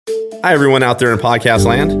Hi, everyone out there in podcast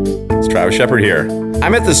land. It's Travis Sheppard here.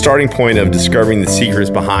 I'm at the starting point of discovering the secrets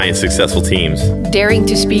behind successful teams. Daring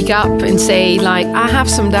to speak up and say, I have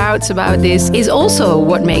some doubts about this is also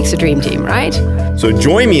what makes a dream team, right? So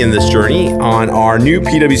join me in this journey on our new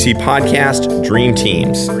PwC podcast, Dream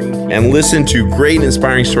Teams, and listen to great and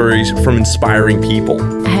inspiring stories from inspiring people.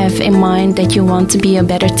 Have in mind that you want to be a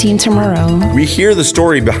better team tomorrow. We hear the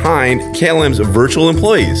story behind KLM's virtual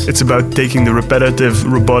employees. It's about taking the repetitive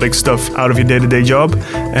robotic stuff out of your day-to-day job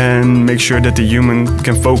and make sure that the human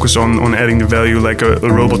can focus on adding the value like a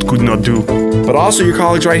robot could not do. But also your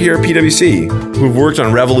colleagues right here at PwC who've worked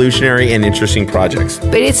on revolutionary and interesting projects.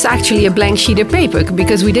 But it's actually a blank sheet of paper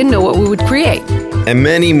because we didn't know what we would create. And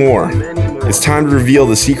many more. It's time to reveal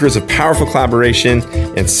the secrets of powerful collaboration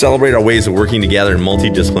and celebrate our ways of working together in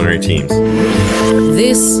multidisciplinary teams.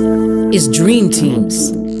 This is Dream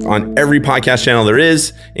Teams. On every podcast channel there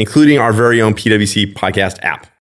is, including our very own PwC podcast app.